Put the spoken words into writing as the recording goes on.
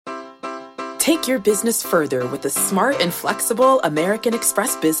Take your business further with the smart and flexible American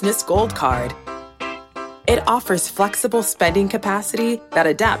Express Business Gold Card. It offers flexible spending capacity that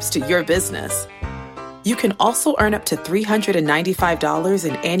adapts to your business. You can also earn up to $395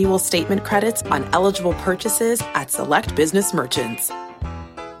 in annual statement credits on eligible purchases at select business merchants.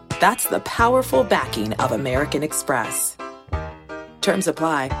 That's the powerful backing of American Express. Terms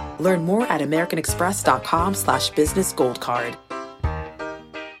apply. Learn more at americanexpress.com/business gold card.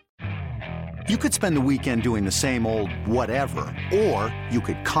 You could spend the weekend doing the same old whatever, or you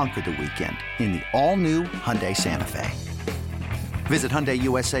could conquer the weekend in the all-new Hyundai Santa Fe. Visit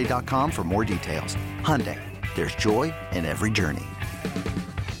HyundaiUSA.com for more details. Hyundai, there's joy in every journey.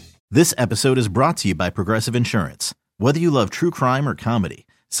 This episode is brought to you by Progressive Insurance. Whether you love true crime or comedy,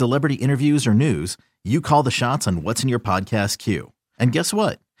 celebrity interviews or news, you call the shots on what's in your podcast queue. And guess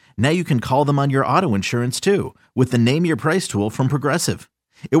what? Now you can call them on your auto insurance too with the Name Your Price tool from Progressive.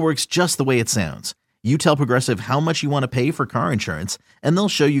 It works just the way it sounds. You tell Progressive how much you want to pay for car insurance, and they'll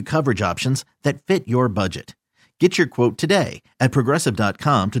show you coverage options that fit your budget. Get your quote today at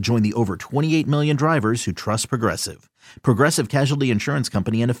Progressive.com to join the over 28 million drivers who trust Progressive. Progressive Casualty Insurance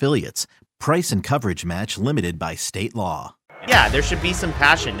Company and Affiliates. Price and coverage match limited by state law. Yeah, there should be some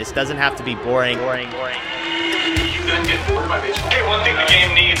passion. This doesn't have to be boring. You couldn't get bored by baseball. Hey, one thing the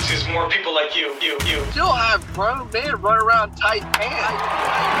game needs is more people like you. Still have grown men run around tight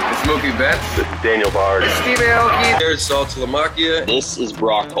pants. It's Mookie Betts. This is Daniel Bard. It's Steve Aoki. There's Sal Talamacchia. This is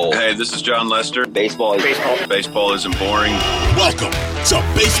Brock Holt. Hey, this is John Lester. Baseball isn't boring. Welcome to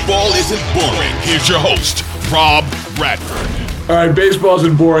Baseball Isn't Boring. Here's your host, Rob Bradford. All right, baseball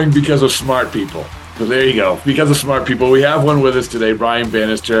isn't boring because of smart people. So there you go. Because of smart people. We have one with us today, Brian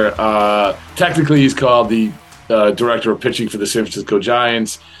Bannister. Technically, he's called the director of pitching for the San Francisco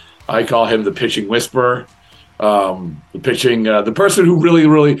Giants. I call him the pitching whisperer. The person who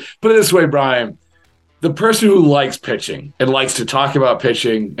really, put it this way, Brian, the person who likes pitching and likes to talk about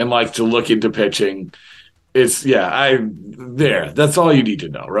pitching and likes to look into pitching. That's all you need to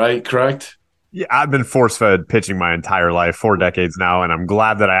know, right? Correct? Yeah, I've been force-fed pitching my entire life, 4 decades now, and I'm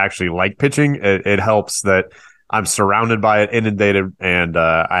glad that I actually like pitching. It helps that I'm surrounded by it, inundated, and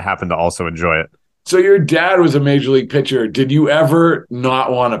I happen to also enjoy it. So your dad was a major league pitcher. Did you ever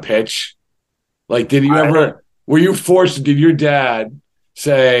not want to pitch? Like, did your dad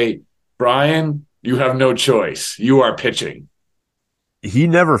say, Brian, you have no choice. You are pitching? He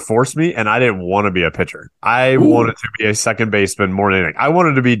never forced me, and I didn't want to be a pitcher. I wanted to be a second baseman more than anything. I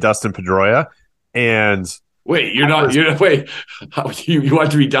wanted to be Dustin Pedroia. And wait, you want to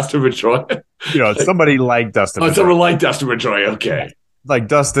be Dustin Pedroia? Somebody like Dustin. Oh, someone like Dustin Pedroia. Okay. Like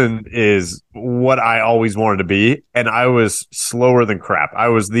Dustin is what I always wanted to be, and I was slower than crap. I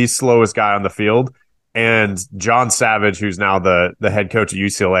was the slowest guy on the field. And John Savage, who's now the head coach at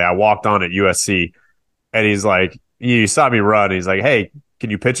UCLA, I walked on at USC, and he's like, he saw me run. He's like, "Hey, can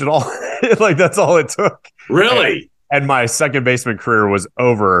you pitch at all?" Like that's all it took. Really? And my second baseman career was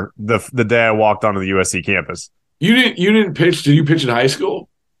over the day I walked onto the USC campus. You didn't pitch? Did you pitch in high school?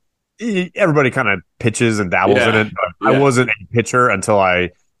 Everybody kind of pitches and dabbles in it. But I wasn't a pitcher until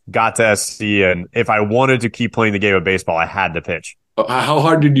I got to SC. And if I wanted to keep playing the game of baseball, I had to pitch. How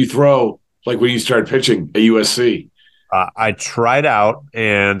hard did you throw? Like when you started pitching at USC? I tried out,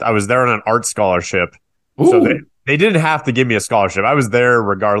 and I was there on an art scholarship. Ooh. So they didn't have to give me a scholarship. I was there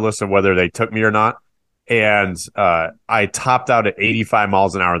regardless of whether they took me or not. And I topped out at 85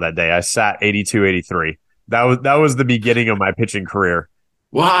 miles an hour that day. I sat 82, 83. That was the beginning of my pitching career.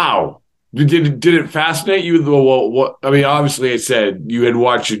 Wow. Did it fascinate you? Obviously I said you had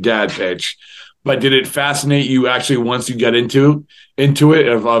watched your dad pitch, but did it fascinate you actually once you got into it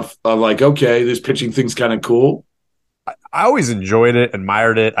of like, okay, this pitching thing's kind of cool? I always enjoyed it,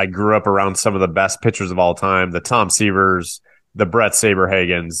 admired it. I grew up around some of the best pitchers of all time, the Tom Seavers, the Brett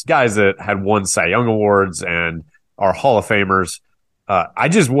Saberhagens, guys that had won Cy Young Awards and are Hall of Famers. I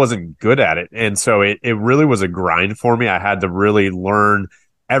just wasn't good at it. And so it really was a grind for me. I had to really learn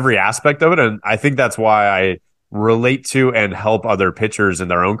every aspect of it. And I think that's why I relate to and help other pitchers in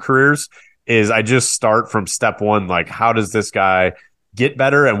their own careers is I just start from step one, like how does this guy get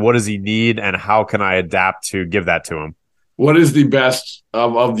better and what does he need and how can I adapt to give that to him? What is the best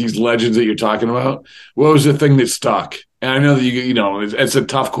of these legends that you're talking about? What was the thing that stuck? And I know that it's a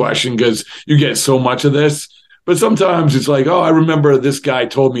tough question because you get so much of this, but sometimes it's like, oh, I remember this guy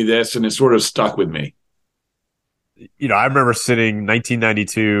told me this and it sort of stuck with me. I remember sitting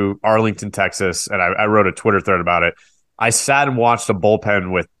 1992, Arlington, Texas, and I wrote a Twitter thread about it. I sat and watched a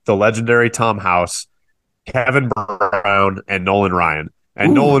bullpen with the legendary Tom House, Kevin Brown, and Nolan Ryan.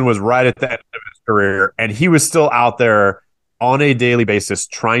 And Nolan was right at the end of his career, and he was still out there on a daily basis,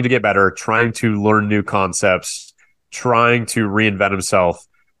 trying to get better, trying to learn new concepts, trying to reinvent himself.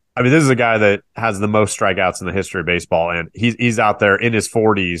 I mean, this is a guy that has the most strikeouts in the history of baseball, and he's out there in his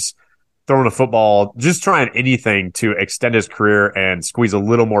 40s throwing a football, just trying anything to extend his career and squeeze a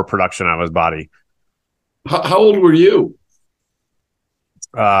little more production out of his body. How old were you?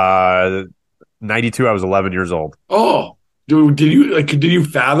 92, I was 11 years old. Oh, dude, did you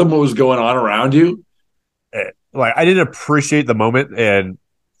fathom what was going on around you? Like, I didn't appreciate the moment, and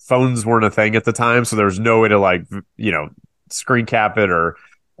phones weren't a thing at the time, so there was no way to screen cap it or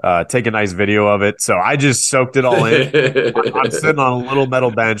take a nice video of it. So I just soaked it all in. I'm sitting on a little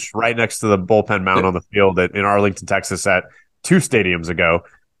metal bench right next to the bullpen mound on the field in Arlington, Texas at 2 stadiums ago.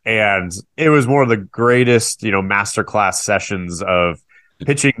 And it was one of the greatest, masterclass sessions of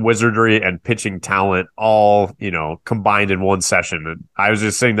pitching wizardry and pitching talent all, combined in one session. And I was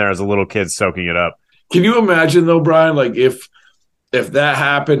just sitting there as a little kid soaking it up. Can you imagine though, Brian, like if that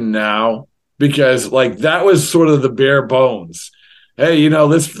happened now, because like that was sort of the bare bones. Hey,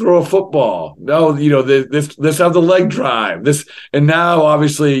 let's throw a football. No, let's have the leg drive. And now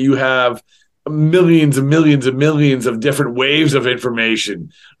obviously you have millions and millions and millions of different waves of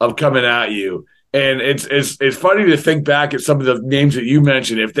information of coming at you. And it's funny to think back at some of the names that you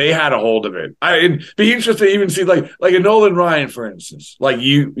mentioned, if they had a hold of it. It'd be interesting to even see like a Nolan Ryan, for instance. Like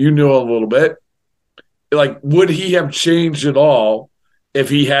you knew a little bit. Like, would he have changed at all if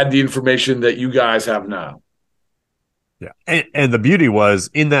he had the information that you guys have now? Yeah. And the beauty was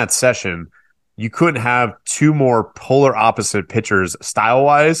in that session, you couldn't have two more polar opposite pitchers style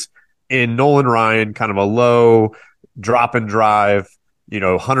wise. In Nolan Ryan, kind of a low drop and drive,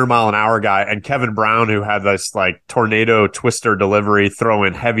 100-mile-an-hour guy, and Kevin Brown, who had this like tornado twister delivery,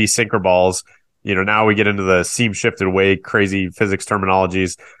 throwing heavy sinker balls. Now we get into the seam shifted way, crazy physics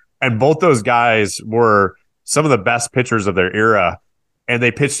terminologies. And both those guys were some of the best pitchers of their era. And they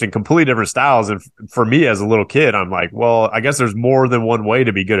pitched in completely different styles. And for me as a little kid, I'm like, well, I guess there's more than one way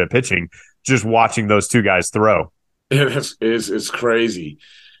to be good at pitching, just watching those two guys throw. It's crazy.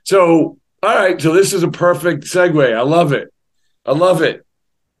 So, all right. So this is a perfect segue. I love it.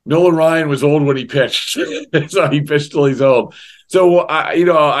 Nolan Ryan was old when he pitched. So he pitched till he's old. So,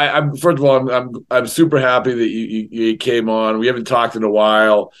 I'm first of all, I'm super happy that you came on. We haven't talked in a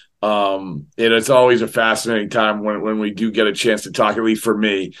while. And it's always a fascinating time when we do get a chance to talk, at least for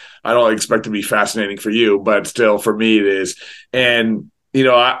me. I don't expect it to be fascinating for you, but still for me it is. And,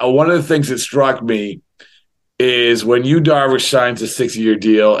 one of the things that struck me is when Yu Darvish signs a 6-year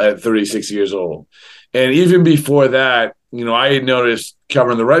deal at 36 years old. And even before that, I had noticed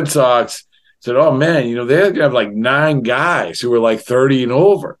covering the Red Sox, said, oh man, they're going to have like 9 guys who were like 30 and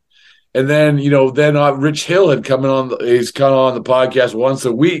over. And then, Rich Hill had he's come on the podcast once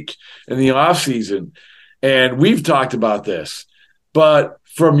a week in the off season. And we've talked about this, but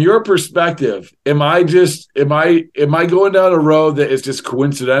from your perspective, am I going down a road that is just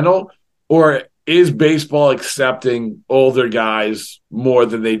coincidental, or is baseball accepting older guys more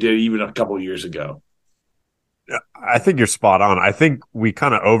than they did even a couple of years ago? I think you're spot on. I think we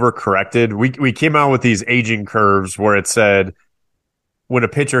kind of overcorrected. We came out with these aging curves where it said, when a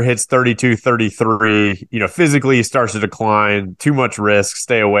pitcher hits 32, 33, physically he starts to decline, too much risk,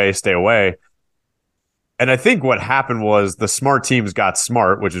 stay away. And I think what happened was the smart teams got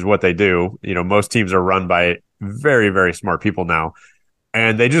smart, which is what they do. Most teams are run by very, very smart people now.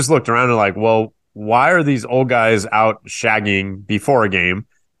 And they just looked around and like, well, why are these old guys out shagging before a game?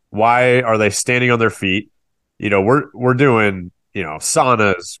 Why are they standing on their feet? We're doing,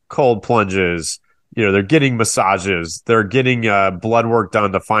 saunas, cold plunges. They're getting massages. They're getting blood work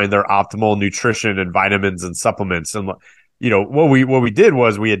done to find their optimal nutrition and vitamins and supplements. And, what we did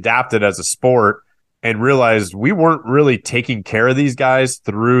was we adapted as a sport and realized we weren't really taking care of these guys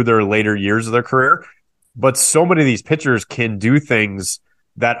through their later years of their career. But so many of these pitchers can do things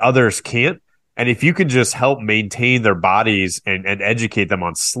that others can't. And if you can just help maintain their bodies and educate them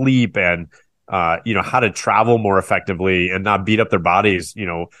on sleep and, how to travel more effectively and not beat up their bodies,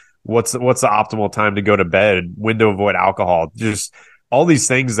 what's the optimal time to go to bed, when to avoid alcohol, just all these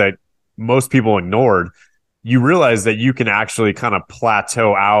things that most people ignored, you realize that you can actually kind of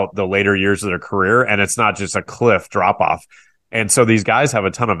plateau out the later years of their career. And it's not just a cliff drop off. And so these guys have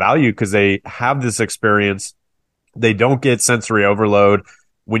a ton of value because they have this experience. They don't get sensory overload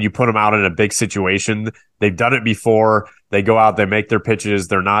when you put them out in a big situation. They've done it before. They go out, they make their pitches.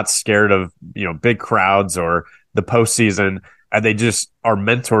 They're not scared of, big crowds or the postseason. And they just are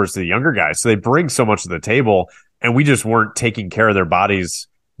mentors to the younger guys. So they bring so much to the table, and we just weren't taking care of their bodies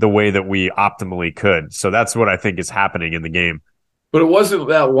the way that we optimally could. So that's what I think is happening in the game. But it wasn't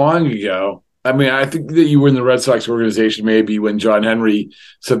that long ago I mean, I think that you were in the Red Sox organization maybe when John Henry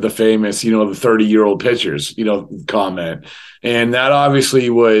said the famous, the 30-year-old pitchers, comment. And that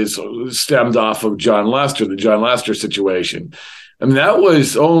obviously was stemmed off of John Lester, the John Lester situation. I mean, that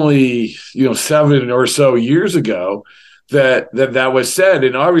was only, 7 or so years ago that was said.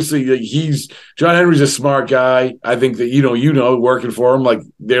 And obviously John Henry's a smart guy. I think that, working for him, like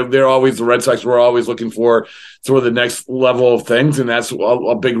they're always, the Red Sox were always looking for sort of the next level of things. And that's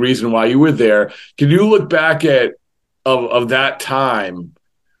a big reason why you were there. Can you look back at of that time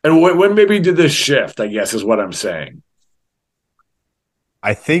and when maybe did this shift, I guess is what I'm saying.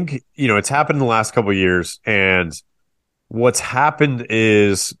 I think, it's happened in the last couple of years, and what's happened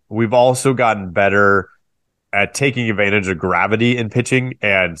is we've also gotten better at taking advantage of gravity in pitching.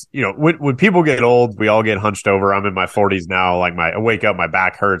 And, when people get old, we all get hunched over. I'm in my 40s now. Like I wake up, my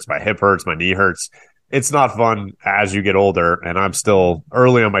back hurts, my hip hurts, my knee hurts. It's not fun as you get older. And I'm still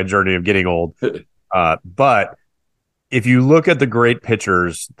early on my journey of getting old. But if you look at the great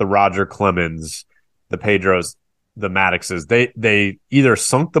pitchers, the Roger Clemens, the Pedros, the Maddoxes, they either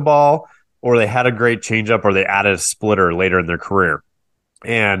sunk the ball or they had a great changeup or they added a splitter later in their career.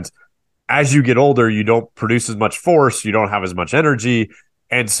 And as you get older, you don't produce as much force, you don't have as much energy.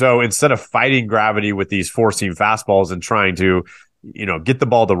 And so instead of fighting gravity with these four-seam fastballs and trying to, get the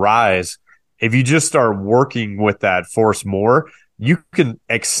ball to rise, if you just start working with that force more, you can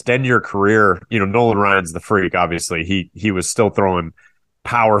extend your career. Nolan Ryan's the freak, obviously. He was still throwing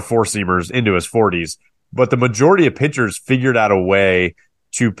power four-seamers into his 40s. But the majority of pitchers figured out a way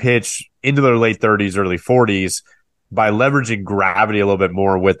to pitch into their late 30s, early 40s by leveraging gravity a little bit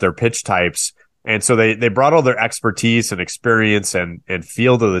more with their pitch types. And so they brought all their expertise and experience and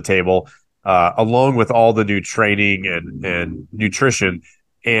feel to the table, along with all the new training and nutrition.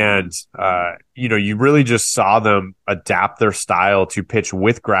 And, you really just saw them adapt their style to pitch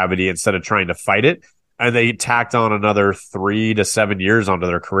with gravity instead of trying to fight it. And they tacked on another 3 to 7 years onto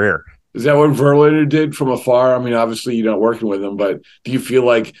their career. Is that what Verlander did from afar? I mean, obviously you're not working with him, but do you feel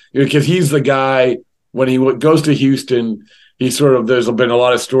like, because he's the guy, when he goes to Houston, there's been a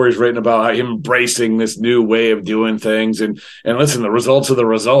lot of stories written about him embracing this new way of doing things. And listen, the results are the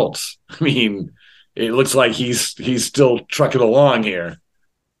results. I mean, it looks like he's still trucking along here.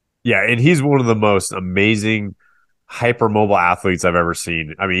 Yeah, and he's one of the most amazing hypermobile athletes I've ever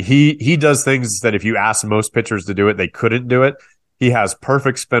seen. I mean, he does things that if you ask most pitchers to do it, they couldn't do it. He has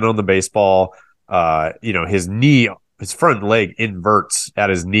perfect spin on the baseball. His front leg inverts at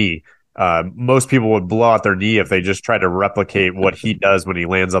his knee. Most people would blow out their knee if they just tried to replicate what he does when he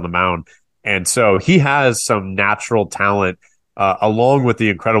lands on the mound. And so he has some natural talent, along with the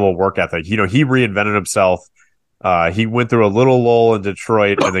incredible work ethic. He reinvented himself. He went through a little lull in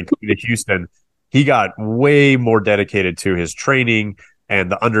Detroit and then came to Houston. He got way more dedicated to his training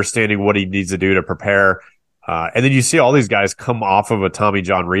and the understanding what he needs to do to prepare. And then you see all these guys come off of a Tommy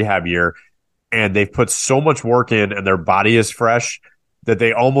John rehab year, and they've put so much work in and their body is fresh that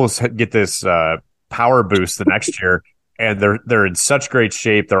they almost get this power boost the next year. And they're in such great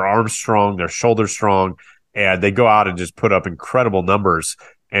shape. Their arms strong, their shoulders strong, and they go out and just put up incredible numbers.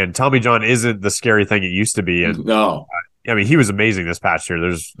 And Tommy John isn't the scary thing it used to be. And no, I mean, he was amazing this past year.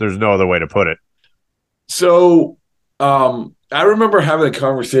 There's no other way to put it. So I remember having a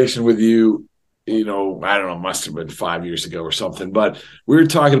conversation with you, I don't know, must have been 5 years ago or something, but we were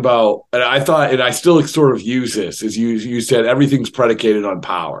talking about, and I thought, and I still sort of use this, as you said, everything's predicated on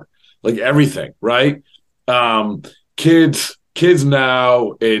power, like everything, right? Kids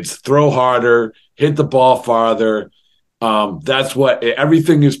now, it's throw harder, hit the ball farther. That's what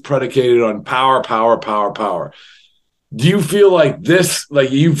everything is predicated on: power, power, power, power. Do you feel like this,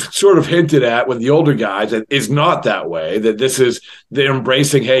 like you've sort of hinted at with the older guys, that is not that way, that this is they're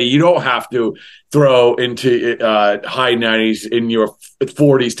embracing, hey, you don't have to throw into high 90s in your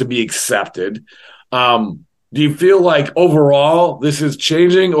 40s to be accepted. Do you feel like overall this is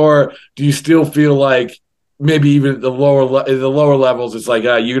changing, or do you still feel like maybe even the lower levels, it's like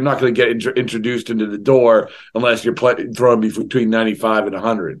you're not going to get introduced into the door unless you're throwing between 95 and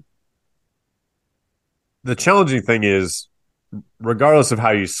 100? The challenging thing is, regardless of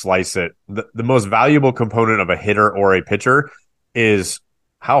how you slice it, the most valuable component of a hitter or a pitcher is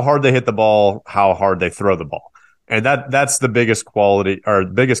how hard they hit the ball, how hard they throw the ball. And that's the biggest quality, or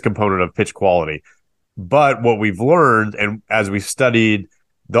biggest component of pitch quality. But what we've learned, and as we've studied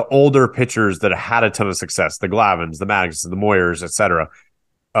the older pitchers that had a ton of success, the Glavins, the Maddoxes, the Moyers, etc.,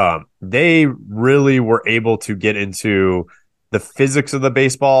 they really were able to get into the physics of the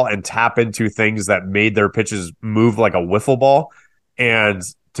baseball and tap into things that made their pitches move like a wiffle ball. And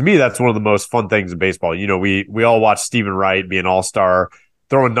to me, that's one of the most fun things in baseball. We all watch Stephen Wright be an all-star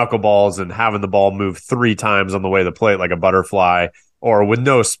throwing knuckleballs and having the ball move 3 times on the way to the plate like a butterfly, or with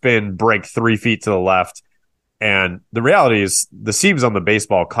no spin, break 3 feet to the left. And the reality is the seams on the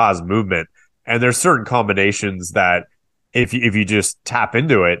baseball cause movement. And there's certain combinations that if you just tap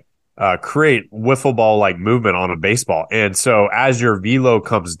into it, create wiffle ball like movement on a baseball. And so as your velo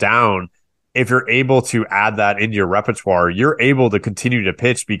comes down, if you're able to add that into your repertoire, you're able to continue to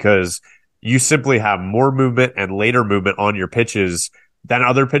pitch because you simply have more movement and later movement on your pitches than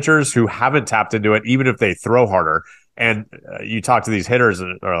other pitchers who haven't tapped into it, even if they throw harder. And you talk to these hitters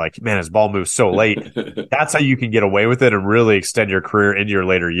and are like, man, his ball moves so late. That's how you can get away with it and really extend your career into your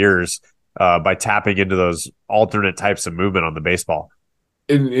later years by tapping into those alternate types of movement on the baseball.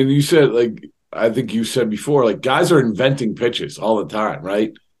 And you said, like, I think you said before, like, guys are inventing pitches all the time,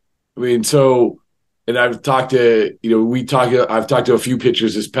 right? I mean, so, and I've talked to, I've talked to a few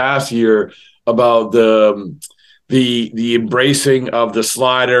pitchers this past year about the embracing of the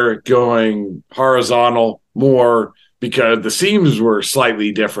slider going horizontal more because the seams were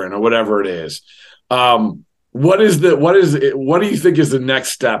slightly different or whatever it is. What do you think is the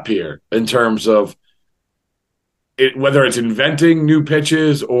next step here in terms of it, whether it's inventing new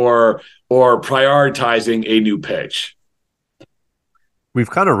pitches or prioritizing a new pitch? We've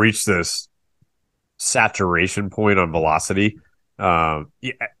kind of reached this saturation point on velocity.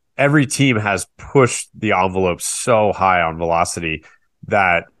 Every team has pushed the envelope so high on velocity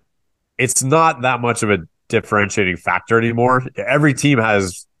that it's not that much of a differentiating factor anymore. Every team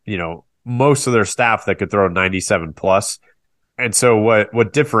has, most of their staff that could throw 97 plus. And so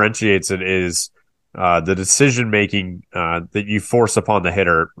what differentiates it is the decision making that you force upon the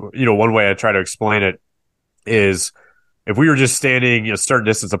hitter. One way I try to explain it is if we were just standing a certain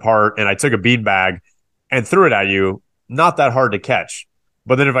distance apart and I took a beanbag and threw it at you, not that hard to catch.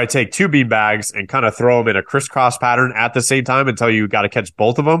 But then if I take 2 beanbags and kind of throw them in a crisscross pattern at the same time until you got to catch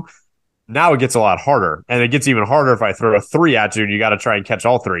both of them, now it gets a lot harder. And it gets even harder if I throw a 3 at you and you got to try and catch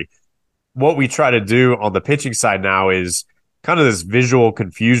all 3. What we try to do on the pitching side now is kind of this visual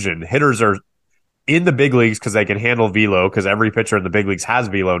confusion. Hitters are in the big leagues because they can handle velo, because every pitcher in the big leagues has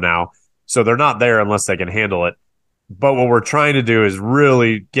velo now. So they're not there unless they can handle it. But what we're trying to do is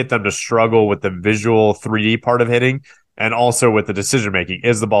really get them to struggle with the visual 3D part of hitting and also with the decision making.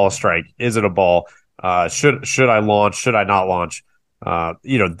 Is the ball a strike? Is it a ball? Should I launch? Should I not launch?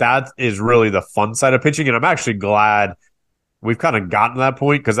 That is really the fun side of pitching. And I'm actually glad we've kind of gotten to that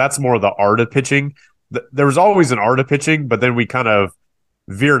point because that's more the art of pitching. There was always an art of pitching, but then we kind of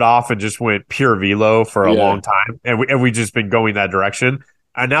veered off and just went pure velo for a long time. And we just been going that direction.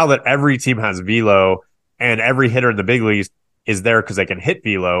 And now that every team has velo and every hitter in the big leagues is there because they can hit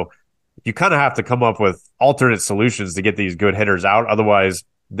velo, you kind of have to come up with alternate solutions to get these good hitters out. Otherwise,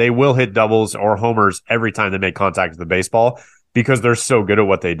 they will hit doubles or homers every time they make contact with the baseball because they're so good at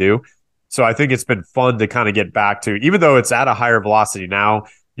what they do. So I think it's been fun to kind of get back to, even though it's at a higher velocity now,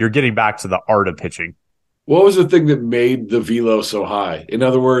 you're getting back to the art of pitching. What was the thing that made the velo so high? In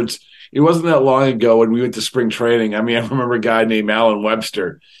other words, it wasn't that long ago when we went to spring training. I mean, I remember a guy named Alan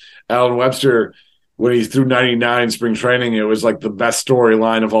Webster. Alan Webster, when he threw 99 in spring training, it was like the best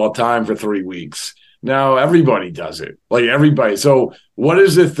storyline of all time for 3 weeks. Now everybody does it, like everybody. So what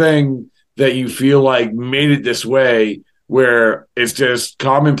is the thing that you feel like made it this way where it's just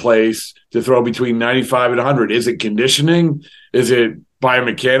commonplace to throw between 95 and 100? Is it conditioning? Is it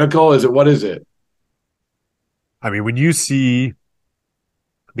biomechanical? What is it? I mean, when you see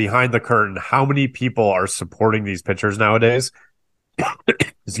behind the curtain how many people are supporting these pitchers nowadays,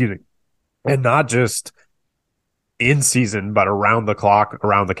 excuse me, and not just in season, but around the clock,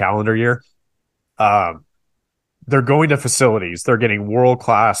 around the calendar year, they're going to facilities. They're getting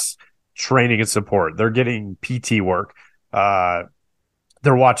world-class training and support. They're getting PT work. They're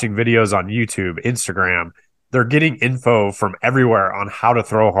watching videos on YouTube, Instagram. They're getting info from everywhere on how to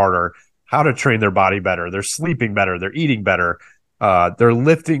throw harder, how to train their body better. They're sleeping better. They're eating better. They're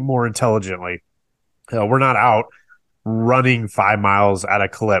lifting more intelligently. We're not out running 5 miles at a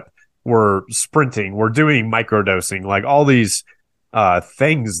clip. We're sprinting. We're doing microdosing, like all these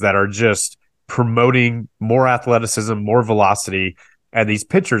things that are just promoting more athleticism, more velocity. And these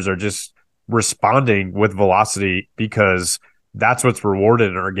pitchers are just responding with velocity because that's what's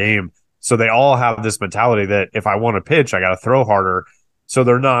rewarded in our game. So they all have this mentality that if I want to pitch, I got to throw harder. So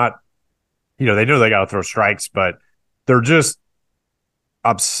they're not, they know they got to throw strikes, but they're just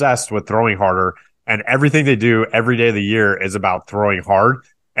obsessed with throwing harder. And everything they do every day of the year is about throwing hard.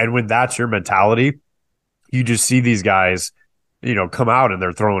 And when that's your mentality, you just see these guys, come out and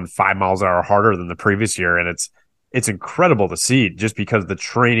they're throwing 5 miles an hour harder than the previous year. And it's incredible to see just because the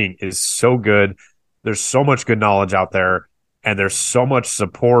training is so good. There's so much good knowledge out there. And there's so much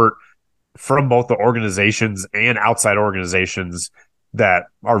support from both the organizations and outside organizations that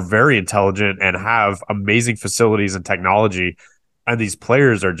are very intelligent and have amazing facilities and technology. And these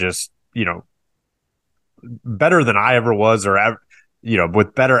players are just, better than I ever was, or ever,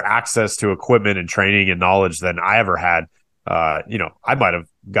 with better access to equipment and training and knowledge than I ever had. I might have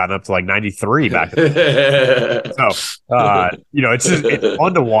gotten up to like 93 back then. So, it's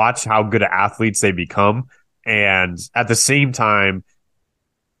fun to watch how good athletes they become. And at the same time,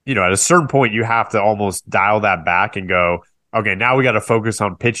 at a certain point, you have to almost dial that back and go, okay, now we got to focus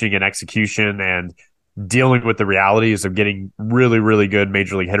on pitching and execution and dealing with the realities of getting really, really good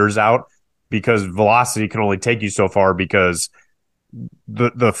major league hitters out, because velocity can only take you so far, because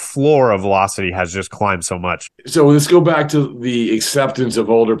the floor of velocity has just climbed so much. So let's go back to the acceptance of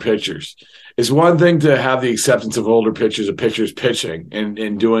older pitchers. It's one thing to have the acceptance of older pitchers, of pitchers pitching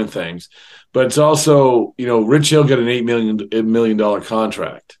and doing things, but it's also, Rich Hill got an $8 million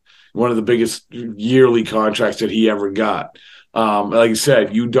contract, one of the biggest yearly contracts that he ever got. Like I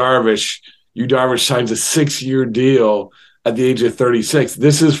said, Yu Darvish signs a 6-year deal at the age of 36.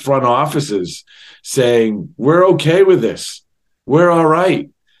 This is front offices saying, we're okay with this. We're all right.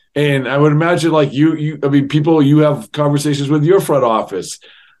 And I would imagine, like you have conversations with your front office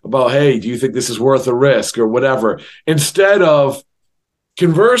about, hey, do you think this is worth a risk or whatever? Instead of,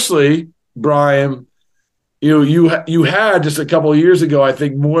 conversely, Brian, you had just a couple of years ago, I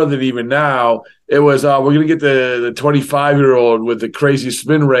think more than even now, it was we're going to get the 25-year-old with the crazy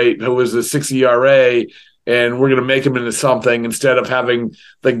spin rate who was a 6 ERA, and we're going to make him into something, instead of having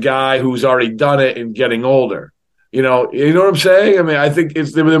the guy who's already done it and getting older. You know what I'm saying? I mean, I think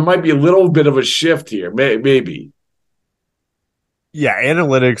there might be a little bit of a shift here, maybe. Yeah,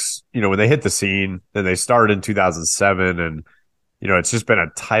 analytics, when they hit the scene, then they started in 2007, and, it's just been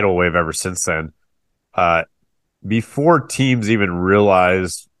a tidal wave ever since then. Before teams even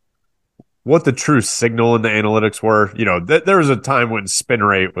realized what the true signal in the analytics were, there was a time when spin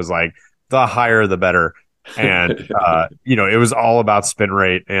rate was like the higher, the better. And, it was all about spin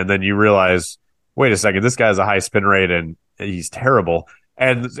rate. And then you realize, wait a second, this guy has a high spin rate and he's terrible.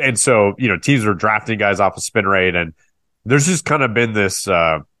 And so, teams were drafting guys off of spin rate, and there's just kind of been this,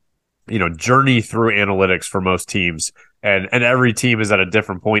 journey through analytics for most teams, and every team is at a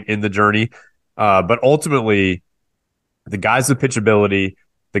different point in the journey. But ultimately, the guys with pitchability,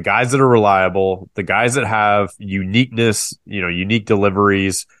 the guys that are reliable, the guys that have uniqueness, unique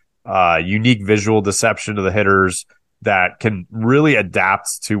deliveries, unique visual deception to the hitters that can really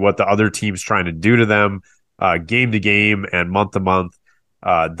adapt to what the other team's trying to do to them, game to game and month to month.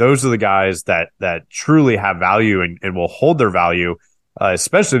 Those are the guys that truly have value and will hold their value,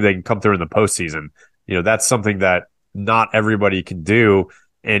 especially if they can come through in the postseason. That's something that not everybody can do.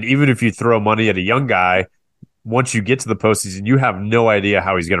 And even if you throw money at a young guy, once you get to the postseason, you have no idea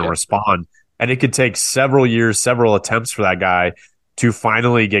how he's going to respond. And it could take several years, several attempts for that guy to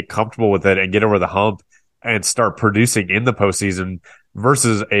finally get comfortable with it and get over the hump and start producing in the postseason,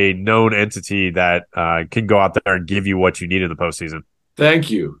 versus a known entity that can go out there and give you what you need in the postseason. Thank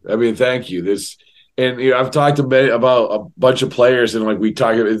you. Thank you. I've talked about a bunch of players, and like we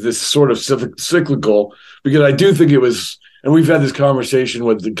talk about this sort of cyclical, because I do think it was, and we've had this conversation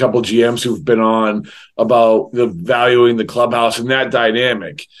with a couple GMs who've been on about the valuing the clubhouse and that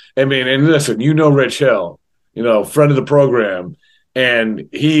dynamic. And listen, Rich Hill, friend of the program, and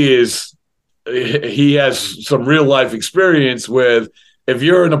he has some real life experience with, if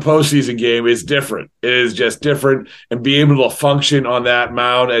you're in a postseason game, it's different. It is just different. And being able to function on that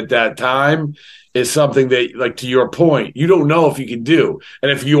mound at that time is something that, like, to your point, you don't know if you can do.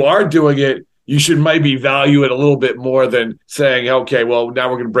 And if you are doing it, you should maybe value it a little bit more than saying, okay, well, now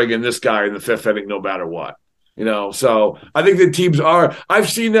we're going to bring in this guy in the fifth inning no matter what. So I think that teams are – I've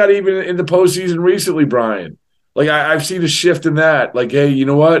seen that even in the postseason recently, Brian. Like, I've seen a shift in that. Like, hey, you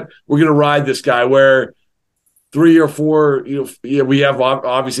know what? We're going to ride this guy, where 3 or 4, we have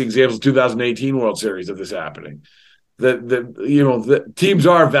obviously examples of 2018 World Series of this happening. The teams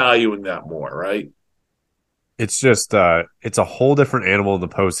are valuing that more, right? It's just it's a whole different animal in the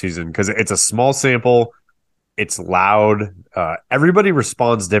postseason, because it's a small sample. It's loud. Everybody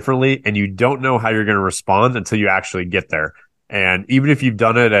responds differently, and you don't know how you're going to respond until you actually get there. And even if you've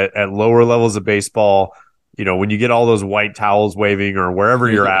done it at lower levels of baseball, when you get all those white towels waving or wherever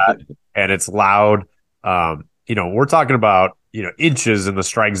you're at and it's loud, we're talking about, inches in the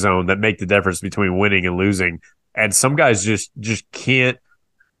strike zone that make the difference between winning and losing. And some guys just can't,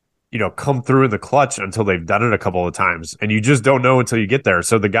 come through in the clutch until they've done it a couple of times. And you just don't know until you get there.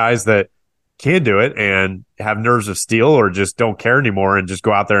 So the guys that can do it and have nerves of steel, or just don't care anymore and just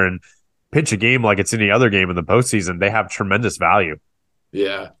go out there and, pitch a game like it's any other game in the postseason, they have tremendous value.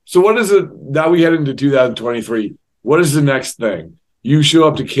 Yeah. So what is it now we head into 2023? What is the next thing? You show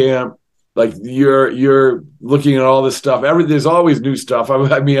up to camp, like you're looking at all this stuff. There's always new stuff.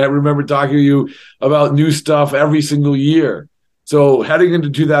 I mean, I remember talking to you about new stuff every single year. So heading into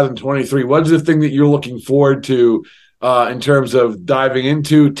 2023, what is the thing that you're looking forward to in terms of diving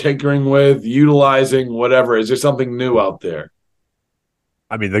into, tinkering with, utilizing, whatever? Is there something new out there?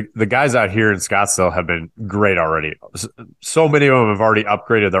 I mean, the guys out here in Scottsdale have been great already. So many of them have already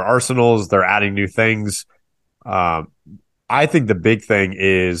upgraded their arsenals. They're adding new things. I think the big thing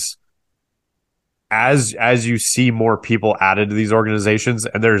is as you see more people added to these organizations,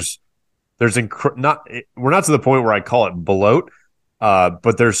 and we're not to the point where I call it bloat,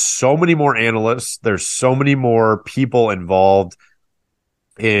 but there's so many more analysts. There's so many more people involved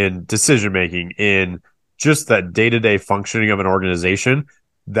in decision making, in just the day-to-day functioning of an organization,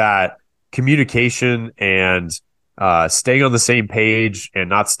 that communication and staying on the same page and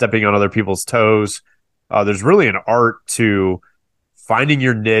not stepping on other people's toes. There's really an art to finding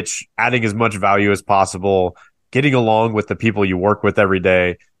your niche, adding as much value as possible, getting along with the people you work with every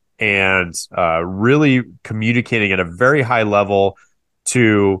day, and really communicating at a very high level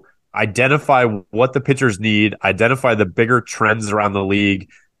to identify what the pitchers need, identify the bigger trends around the league,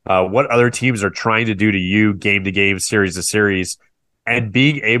 what other teams are trying to do to you game to game, series to series, and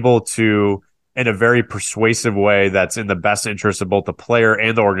being able to, in a very persuasive way that's in the best interest of both the player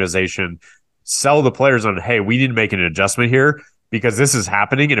and the organization, sell the players on, hey, we need to make an adjustment here because this is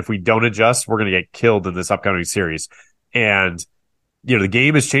happening. And if we don't adjust, we're going to get killed in this upcoming series. And, the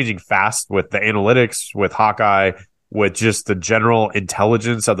game is changing fast with the analytics, with Hawkeye, with just the general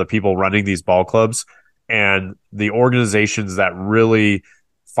intelligence of the people running these ball clubs, and the organizations that really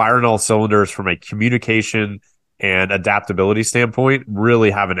fire on all cylinders from a communication and adaptability standpoint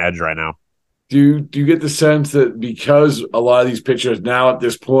really have an edge right now. Do you get the sense that because a lot of these pitchers now at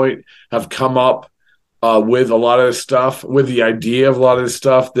this point have come up with a lot of this stuff, with the idea of a lot of this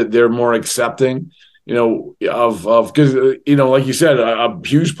stuff, that they're more accepting, of because, like you said, a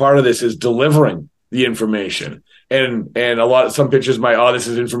huge part of this is delivering the information. And some pitchers might, this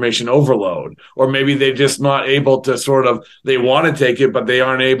is information overload, or maybe they're just not able to they want to take it, but they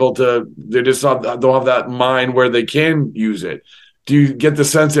aren't able to, they just don't have that mind where they can use it. Do you get the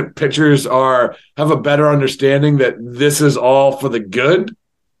sense that pitchers have a better understanding that this is all for the good?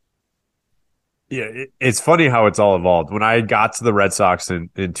 Yeah, it's funny how it's all evolved. When I got to the Red Sox in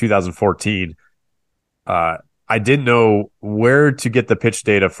 2014, I didn't know where to get the pitch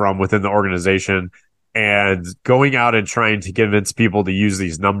data from within the organization. And going out and trying to convince people to use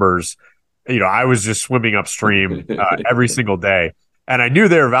these numbers, I was just swimming upstream every single day. And I knew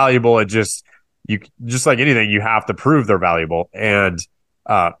they were valuable. It just like anything, you have to prove they're valuable. And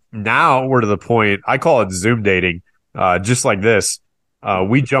now we're to the point, I call it Zoom dating, just like this.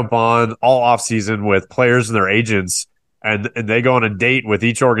 We jump on all off season with players and their agents, and they go on a date with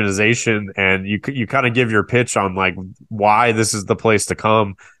each organization, and you kind of give your pitch on like why this is the place to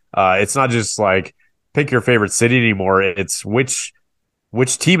come. It's not just like pick your favorite city anymore. It's which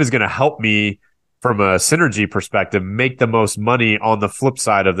team is going to help me from a synergy perspective make the most money on the flip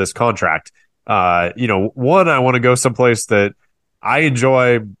side of this contract. One, I want to go someplace that I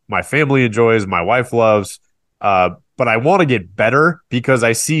enjoy, my family enjoys, my wife loves, but I want to get better because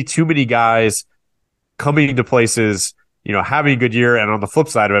I see too many guys coming to places, having a good year, and on the flip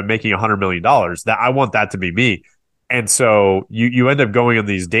side of it, making $100 million. That I want that to be me. And so you end up going on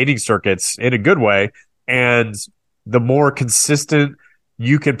these dating circuits in a good way. And the more consistent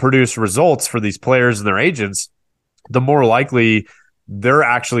you can produce results for these players and their agents, the more likely they're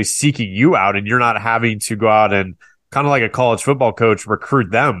actually seeking you out, and you're not having to go out and kind of like a college football coach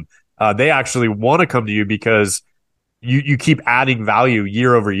recruit them. They actually want to come to you because you keep adding value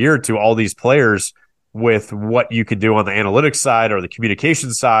year over year to all these players with what you can do on the analytics side or the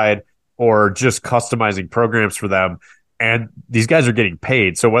communication side, or just customizing programs for them. And these guys are getting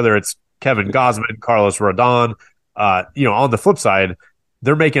paid. So whether it's Kevin Gausman, Carlos Rodon, on the flip side,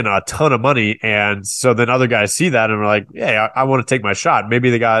 they're making a ton of money. And so then other guys see that and are like, yeah, I want to take my shot. Maybe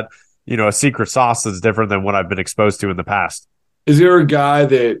they got, a secret sauce that's different than what I've been exposed to in the past. Is there a guy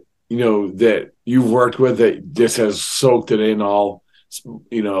that, that you've worked with that just has soaked it in all,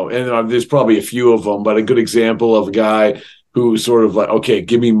 and there's probably a few of them, but a good example of a guy who's sort of like, okay,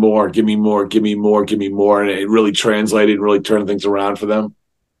 give me more, give me more, give me more, give me more. And it really translated and really turned things around for them.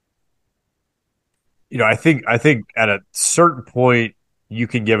 I think at a certain point you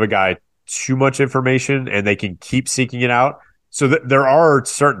can give a guy too much information and they can keep seeking it out. So there are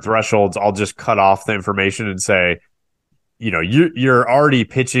certain thresholds. I'll just cut off the information and say, you're already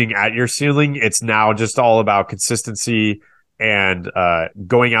pitching at your ceiling. It's now just all about consistency and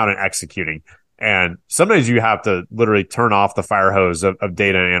going out and executing. And sometimes you have to literally turn off the fire hose of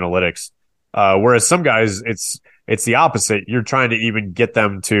data and analytics. Whereas some guys, it's the opposite. You're trying to even get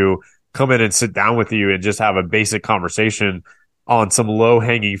them to come in and sit down with you and just have a basic conversation on some low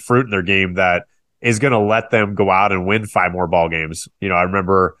hanging fruit in their game that is going to let them go out and win 5 more ball games. I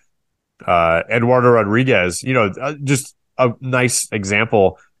remember Eduardo Rodriguez, just a nice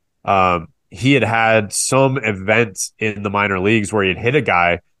example. He had some event in the minor leagues where he had hit a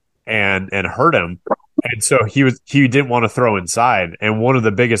guy and hurt him. And so he didn't want to throw inside. And one of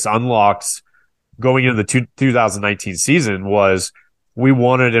the biggest unlocks going into the 2019 season was we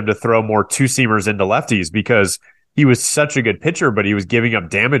wanted him to throw more two-seamers into lefties because he was such a good pitcher, but he was giving up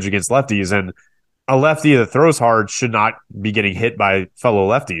damage against lefties. And a lefty that throws hard should not be getting hit by fellow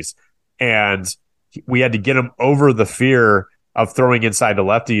lefties. And we had to get him over the fear of throwing inside to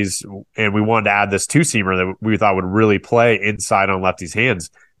lefties. And we wanted to add this two-seamer that we thought would really play inside on lefties' hands.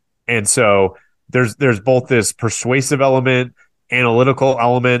 And so there's both this persuasive element, analytical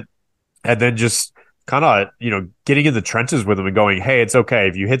element, and then just kind of, getting in the trenches with them and going, hey, it's okay.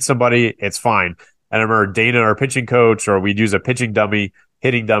 If you hit somebody, it's fine. And I remember Dana, our pitching coach, or we'd use a pitching dummy,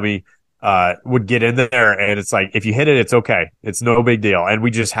 hitting dummy, would get in there. And it's like, if you hit it, it's okay. It's no big deal. And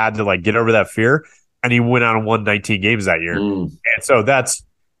we just had to get over that fear. And he went out and won 19 games that year. And so that's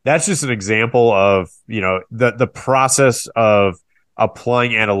just an example of, the process of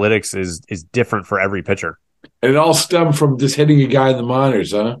applying analytics is different for every pitcher. And it all stemmed from just hitting a guy in the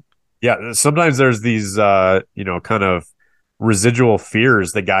minors, huh? Yeah. Sometimes there's these, kind of residual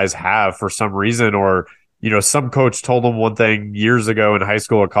fears that guys have for some reason, or, some coach told them one thing years ago in high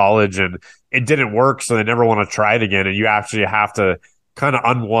school or college and it didn't work. So they never want to try it again. And you actually have to kind of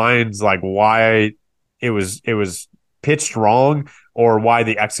unwind why it was pitched wrong, or why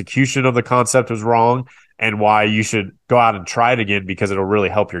the execution of the concept was wrong, and why you should go out and try it again because it'll really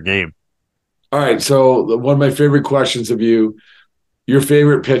help your game. All right. So one of my favorite questions of you, your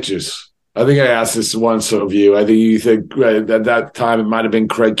favorite pitches. I think I asked this once of you. I think you think at that time it might have been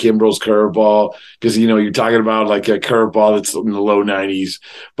Craig Kimbrell's curveball because, you're talking about a curveball that's in the low 90s.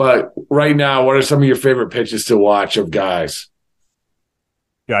 But right now, what are some of your favorite pitches to watch of guys?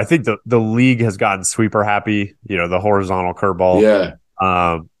 Yeah, I think the league has gotten sweeper happy, the horizontal curveball. Yeah.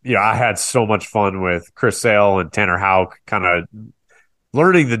 I had so much fun with Chris Sale and Tanner Houck kind of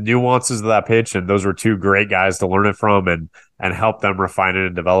learning the nuances of that pitch. And those were two great guys to learn it from and help them refine it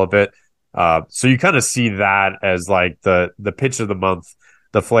and develop it. So you kind of see that as the pitch of the month,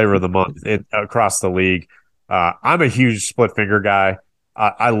 the flavor of the month across the league. I'm a huge split finger guy.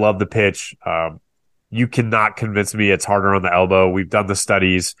 I love the pitch. You cannot convince me it's harder on the elbow. We've done the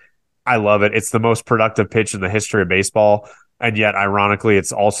studies. I love it. It's the most productive pitch in the history of baseball. And yet, ironically,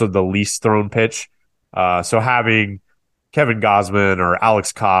 it's also the least thrown pitch. So having Kevin Gausman or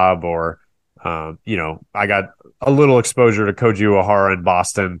Alex Cobb or, I got a little exposure to Koji Uehara in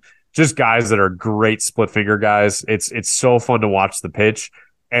Boston. Just guys that are great split finger guys. It's so fun to watch the pitch.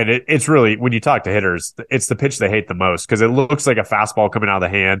 And it's really, when you talk to hitters, it's the pitch they hate the most because it looks like a fastball coming out of the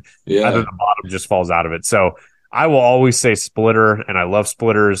hand. Yeah. And then the bottom just falls out of it. So I will always say splitter, and I love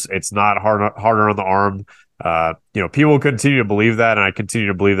splitters. It's not harder on the arm. People continue to believe that, and I continue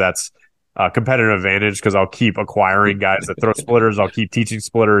to believe that's a competitive advantage because I'll keep acquiring guys that throw splitters. I'll keep teaching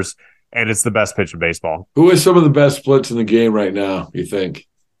splitters, and it's the best pitch in baseball. Who is some of the best splits in the game right now, you think?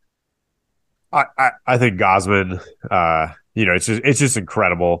 I think Gausman, it's just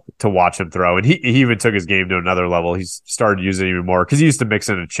incredible to watch him throw. And he even took his game to another level. He's started using it even more because he used to mix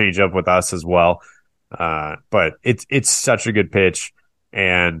in a changeup with us as well. But it's such a good pitch.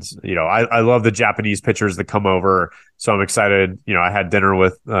 And, I love the Japanese pitchers that come over. So I'm excited. I had dinner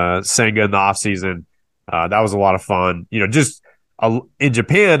with Senga in the off season. That was a lot of fun. In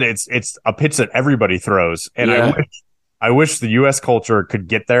Japan, it's a pitch that everybody throws. And yeah. I wish the U.S. culture could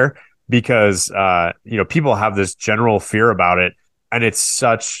get there. Because, people have this general fear about it, and it's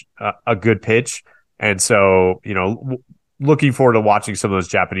such a good pitch. And so, looking forward to watching some of those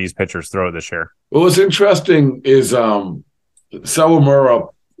Japanese pitchers throw it this year. Well, what's interesting is Sawamura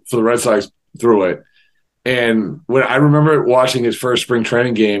for the Red Sox threw it. And when I remember watching his first spring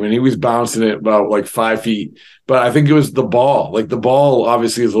training game, and he was bouncing it about 5 feet. But I think it was the ball. The ball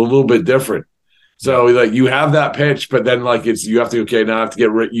obviously is a little bit different. So you have that pitch, but then you have to, now I have to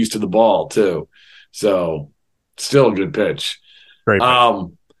get used to the ball too. So still a good pitch. Great pitch.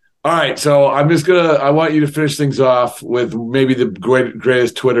 All right. So I want you to finish things off with maybe the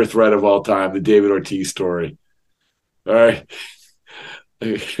greatest Twitter thread of all time, the David Ortiz story. All right.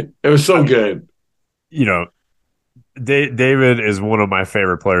 It was so good. David is one of my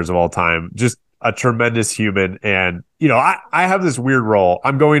favorite players of all time. Just a tremendous human. And, I have this weird role.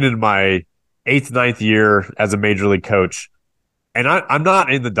 I'm going into my eighth, ninth year as a major league coach, and I'm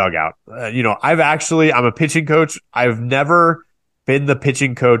not in the dugout. I'm a pitching coach. I've never been the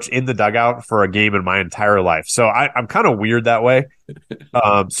pitching coach in the dugout for a game in my entire life. So I'm kind of weird that way.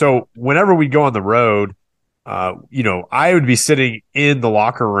 So whenever we go on the road, I would be sitting in the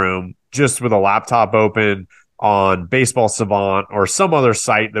locker room just with a laptop open on Baseball Savant or some other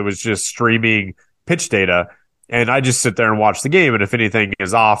site that was just streaming pitch data. And I just sit there and watch the game. And if anything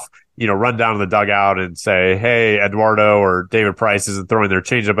is off, run down to the dugout and say, hey, Eduardo or David Price isn't throwing their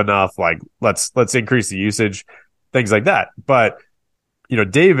changeup enough. Like, let's increase the usage, things like that. But,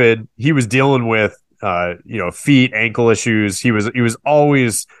 David, he was dealing with, feet, ankle issues. He was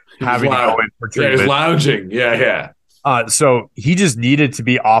always having to go in for treatment. Yeah, he was lounging. Yeah. So he just needed to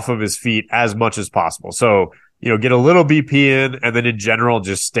be off of his feet as much as possible. So, get a little BP in, and then in general,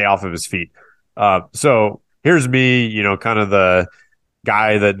 just stay off of his feet. So here's me, kind of the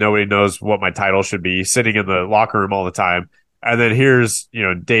guy that nobody knows what my title should be, sitting in the locker room all the time. And then here's,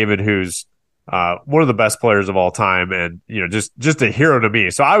 David, who's one of the best players of all time, and just a hero to me.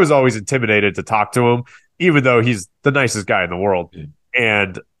 So I was always intimidated to talk to him, even though he's the nicest guy in the world.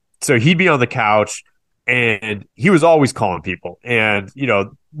 And so he'd be on the couch, and he was always calling people. And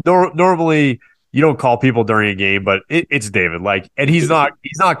normally you don't call people during a game, but it's David. And he's not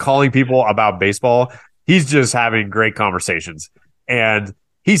calling people about baseball. He's just having great conversations, and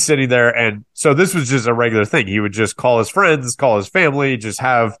he's sitting there. And so this was just a regular thing. He would just call his friends, call his family, just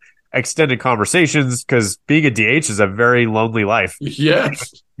have extended conversations, because being a DH is a very lonely life.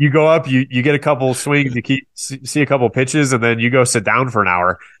 Yes. You go up, you get a couple swings, you see a couple pitches, and then you go sit down for an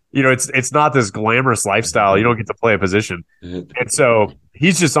hour. It's not this glamorous lifestyle. You don't get to play a position. And so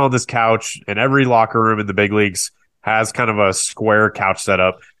he's just on this couch, and every locker room in the big leagues has kind of a square couch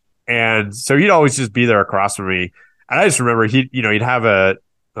setup. And so he'd always just be there across from me. And I just remember he'd have a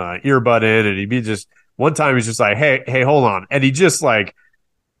earbud in, and he'd be just, one time he's just like, hey, hold on. And he just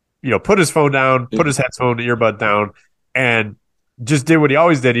put his phone down, put his headphone earbud down, and just did what he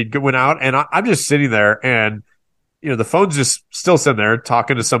always did. He went out, and I'm just sitting there, and the phone's just still sitting there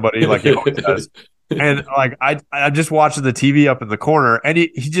talking to somebody like he always does. And I'm just watching the TV up in the corner, and he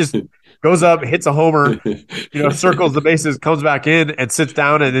just goes up, hits a homer, circles the bases, comes back in and sits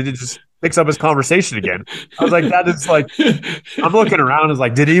down, and then it just picks up his conversation again. I was like, that is I'm looking around,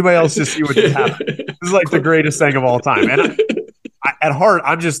 and did anybody else just see what just happened? This is the greatest thing of all time. And at heart,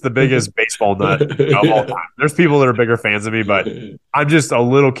 I'm just the biggest baseball nut of all time. There's people that are bigger fans of me, but I'm just a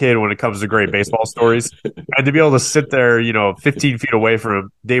little kid when it comes to great baseball stories. And to be able to sit there, 15 feet away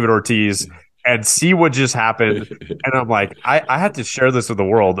from David Ortiz and see what just happened, and I'm like, I had to share this with the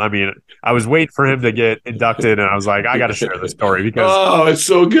world. I mean, I was waiting for him to get inducted, and I was like, I got to share this story, because it's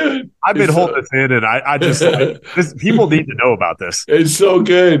so good. I've been holding this in, and I just people need to know about this. It's so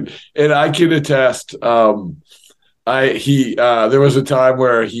good, and I can attest. There was a time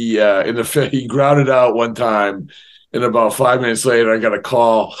where he grounded out one time, and about 5 minutes later, I got a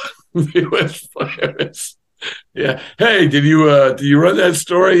call. Yeah. Hey, did you run that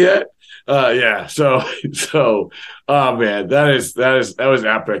story yet? Yeah. So, oh man, that was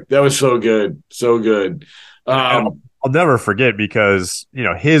epic. That was so good. So good. I'll never forget, because,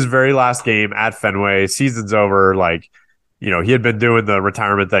 his very last game at Fenway, season's over. He had been doing the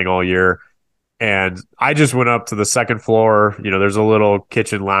retirement thing all year. And I just went up to the second floor. There's a little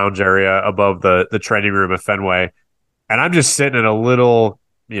kitchen lounge area above the training room at Fenway. And I'm just sitting at a little,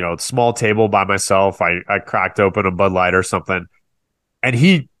 small table by myself. I cracked open a Bud Light or something. And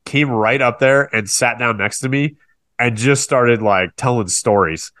he came right up there and sat down next to me and just started telling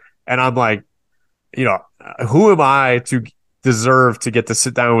stories. And I'm like, who am I to deserve to get to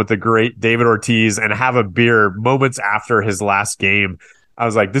sit down with the great David Ortiz and have a beer moments after his last game? I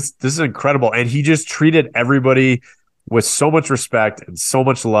was like, this is incredible. And he just treated everybody with so much respect and so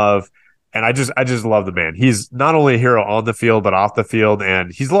much love. And I just love the man. He's not only a hero on the field, but off the field,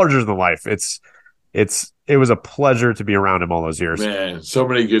 and he's larger than life. It was a pleasure to be around him all those years. Man, so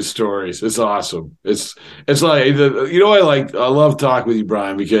many good stories. It's awesome. It's I love talking with you,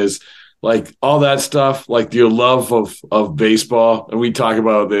 Brian, because all that stuff, your love of baseball, and we talk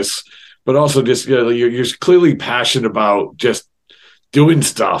about this, but also just you're clearly passionate about just doing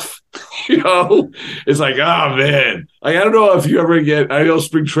stuff. It's oh man, I don't know if you ever I know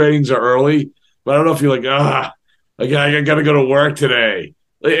spring trainings are early, but I don't know if you're I got to go to work today.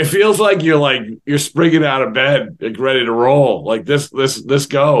 It feels like you're springing out of bed, ready to roll. Let's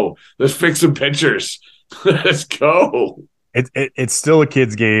go. Let's fix some pictures. Let's go. It's still a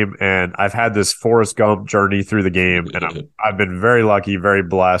kid's game, and I've had this Forrest Gump journey through the game, and I've been very lucky, very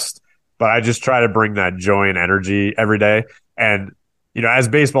blessed. But I just try to bring that joy and energy every day. And as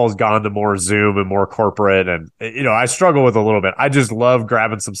baseball has gone to more Zoom and more corporate, and I struggle with a little bit. I just love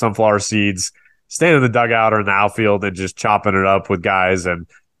grabbing some sunflower seeds, staying in the dugout or in the outfield, and just chopping it up with guys and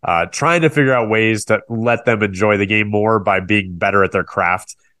trying to figure out ways to let them enjoy the game more by being better at their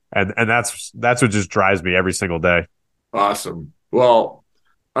craft. And that's what just drives me every single day. Awesome. Well,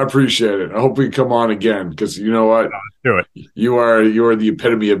 I appreciate it. I hope we come on again because you know what? Do it. You are the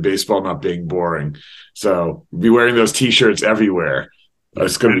epitome of baseball not being boring. So be wearing those T-shirts everywhere.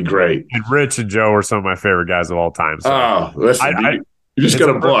 It's going to be great. And Rich and Joe are some of my favorite guys of all time. So Listen, you just got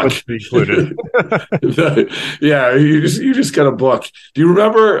a book. Yeah, you just got a book. Do you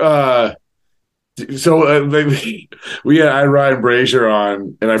remember? We had Ryan Brazier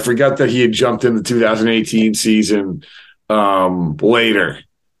on, and I forgot that he had jumped in the 2018 season later.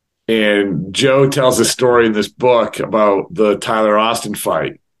 And Joe tells a story in this book about the Tyler Austin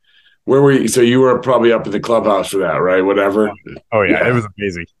fight. Where were you? So you were probably up in the clubhouse for that, right? Whatever. Oh yeah, it was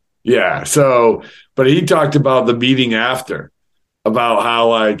amazing. Yeah. So, but he talked about the meeting after, about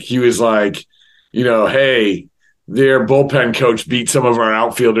how he was hey, their bullpen coach beat some of our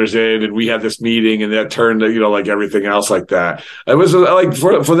outfielders in, and we had this meeting, and that turned to everything else like that. It was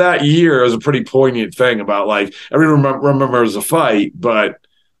for that year, it was a pretty poignant thing about everyone remembers a fight, but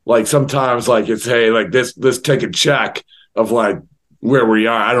sometimes it's hey, let's take a check of where we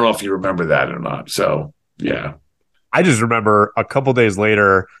are. I don't know if you remember that or not. So yeah, I just remember a couple days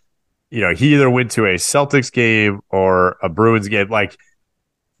later, he either went to a Celtics game or a Bruins game.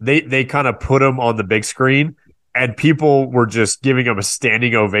 They kind of put him on the big screen, and people were just giving him a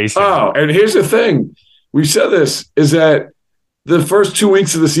standing ovation. Oh, and here's the thing. We said this, is that the first 2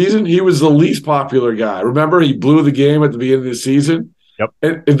 weeks of the season, he was the least popular guy. Remember, he blew the game at the beginning of the season? Yep.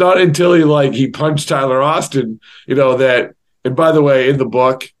 And it's not until he punched Tyler Austin, that, and by the way, in the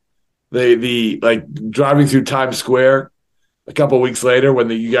book, the driving through Times Square a couple of weeks later when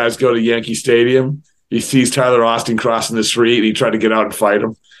you guys go to Yankee Stadium, he sees Tyler Austin crossing the street, and he tried to get out and fight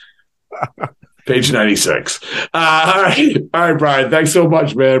him. Page 96. All right, Brian. Thanks so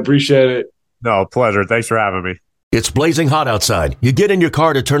much, man. Appreciate it. No, pleasure. Thanks for having me. It's blazing hot outside. You get in your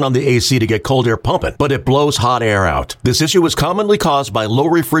car to turn on the AC to get cold air pumping, but it blows hot air out. This issue is commonly caused by low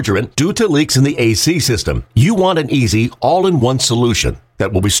refrigerant due to leaks in the AC system. You want an easy, all-in-one solution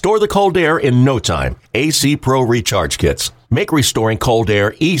that will restore the cold air in no time. AC Pro Recharge Kits make restoring cold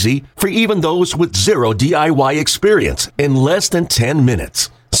air easy for even those with zero DIY experience in less than 10 minutes.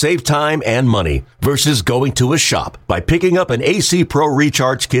 Save time and money versus going to a shop by picking up an AC Pro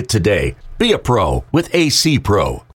Recharge Kit today. Be a pro with AC Pro.